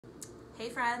Hey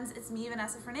friends, it's me,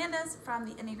 Vanessa Fernandez from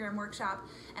the Enneagram Workshop,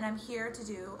 and I'm here to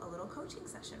do a little coaching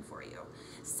session for you.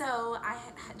 So I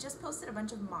had just posted a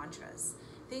bunch of mantras,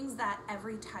 things that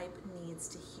every type needs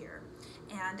to hear.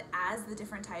 And as the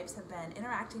different types have been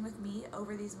interacting with me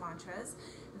over these mantras,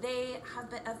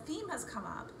 a theme has come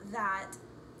up that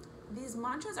these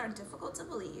mantras are difficult to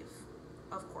believe,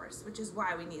 of course, which is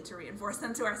why we need to reinforce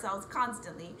them to ourselves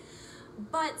constantly.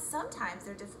 But sometimes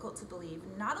they're difficult to believe,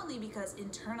 not only because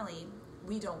internally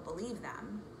we don't believe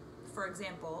them. For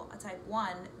example, a type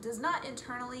 1 does not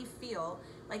internally feel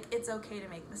like it's okay to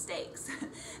make mistakes.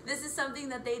 This is something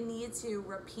that they need to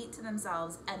repeat to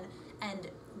themselves and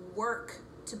work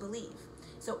to believe.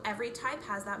 So every type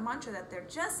has that mantra that they're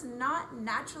just not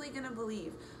naturally going to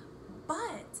believe.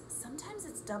 But sometimes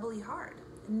it's doubly hard.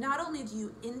 Not only do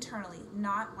you internally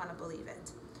not want to believe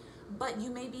it, but you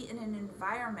may be in an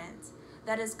environment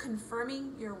that is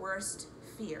confirming your worst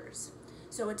fears.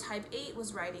 So a type 8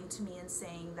 was writing to me and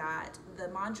saying that the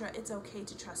mantra, it's okay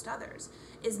to trust others,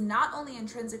 is not only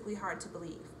intrinsically hard to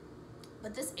believe,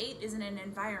 but this 8 is in an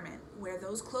environment where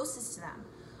those closest to them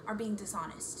are being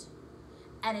dishonest.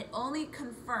 And it only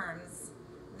confirms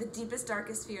the deepest,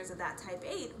 darkest fears of that type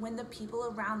 8 when the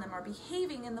people around them are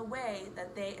behaving in the way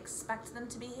that they expect them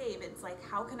to behave. It's like,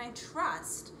 how can I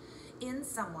trust in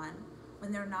someone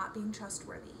when they're not being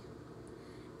trustworthy?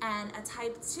 And a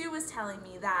type 2 was telling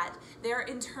me that their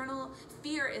internal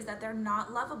fear is that they're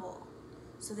not lovable.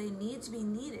 So they need to be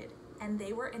needed. And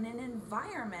they were in an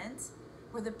environment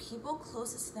where the people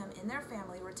closest to them in their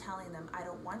family were telling them, I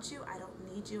don't want you, I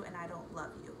don't need you, and I don't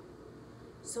love you.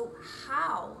 So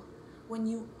how, when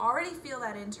you already feel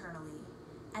that internally,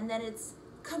 and then it's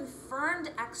confirmed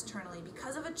externally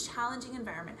because of a challenging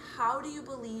environment, how do you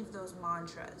believe those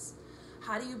mantras?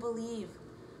 How do you believe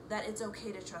that it's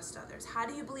okay to trust others? How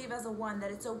do you believe as a 1 that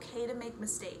it's okay to make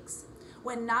mistakes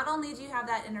when not only do you have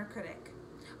that inner critic,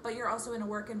 but you're also in a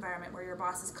work environment where your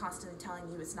boss is constantly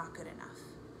telling you it's not good enough?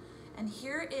 And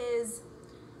here's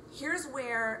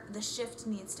where the shift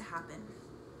needs to happen.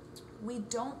 We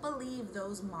don't believe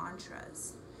those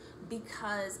mantras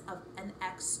because of an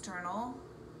external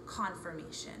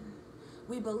confirmation.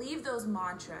 We believe those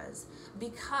mantras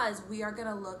because we are going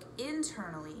to look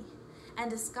internally and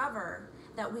discover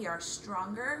that we are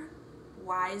stronger,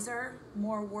 wiser,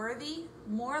 more worthy,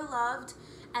 more loved,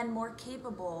 and more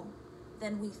capable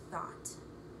than we thought.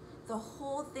 The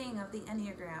whole thing of the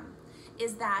Enneagram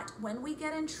is that when we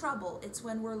get in trouble, it's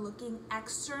when we're looking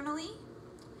externally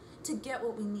to get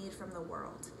what we need from the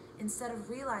world, instead of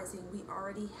realizing we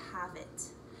already have it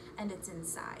and it's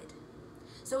inside.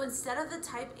 So instead of the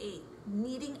type 8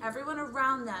 needing everyone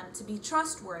around them to be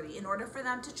trustworthy in order for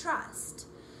them to trust,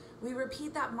 we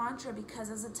repeat that mantra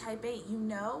because as a type 8, you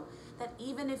know that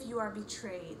even if you are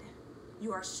betrayed,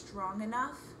 you are strong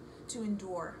enough to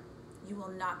endure. You will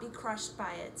not be crushed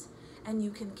by it, and you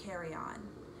can carry on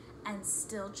and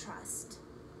still trust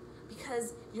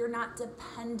because you're not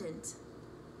dependent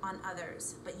on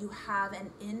others, but you have an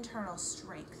internal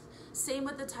strength. Same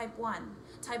with the type 1.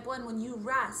 Type 1, when you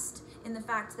rest in the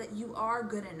fact that you are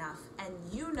good enough and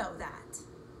you know that,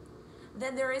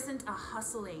 then there isn't a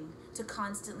hustling to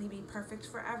constantly be perfect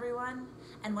for everyone.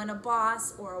 And when a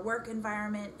boss or a work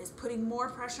environment is putting more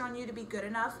pressure on you to be good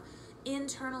enough,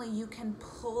 internally you can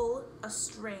pull a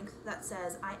strength that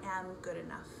says, I am good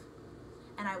enough.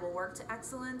 And I will work to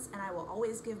excellence and I will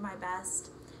always give my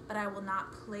best, but I will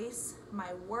not place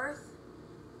my worth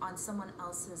on someone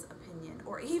else's opinion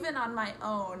or even on my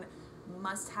own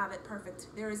must have it perfect.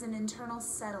 There is an internal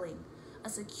settling, a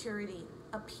security,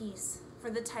 a peace. For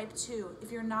the type 2,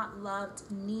 if you're not loved,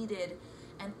 needed,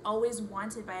 and always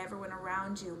wanted by everyone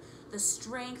around you, the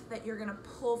strength that you're going to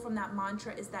pull from that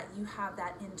mantra is that you have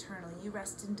that internally. You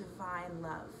rest in divine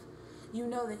love. You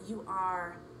know that you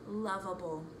are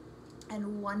lovable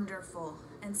and wonderful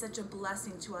and such a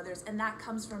blessing to others, and that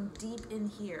comes from deep in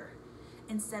here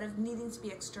instead of needing to be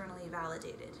externally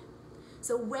validated.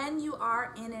 So when you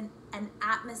are in an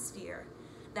atmosphere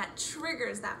that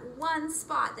triggers that one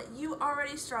spot that you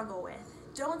already struggle with,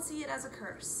 don't see it as a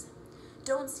curse.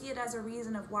 Don't see it as a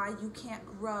reason of why you can't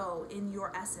grow in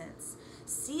your essence.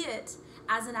 See it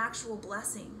as an actual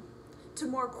blessing to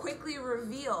more quickly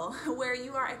reveal where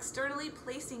you are externally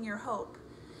placing your hope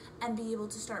and be able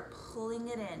to start pulling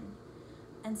it in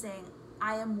and saying,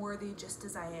 I am worthy just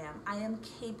as I am. I am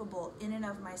capable in and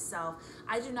of myself.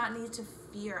 I do not need to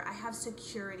fear. I have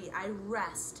security. I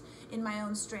rest in my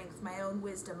own strength, my own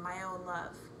wisdom, my own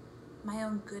love, my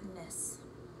own goodness.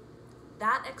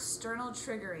 That external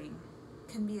triggering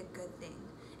can be a good thing.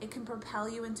 It can propel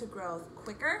you into growth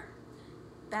quicker,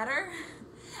 better,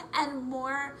 And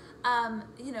more,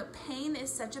 pain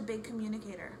is such a big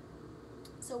communicator.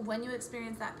 So when you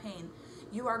experience that pain,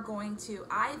 you are going to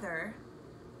either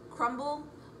crumble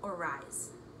or rise.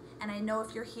 And I know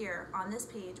if you're here on this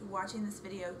page watching this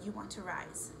video, you want to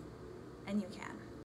rise, and you can.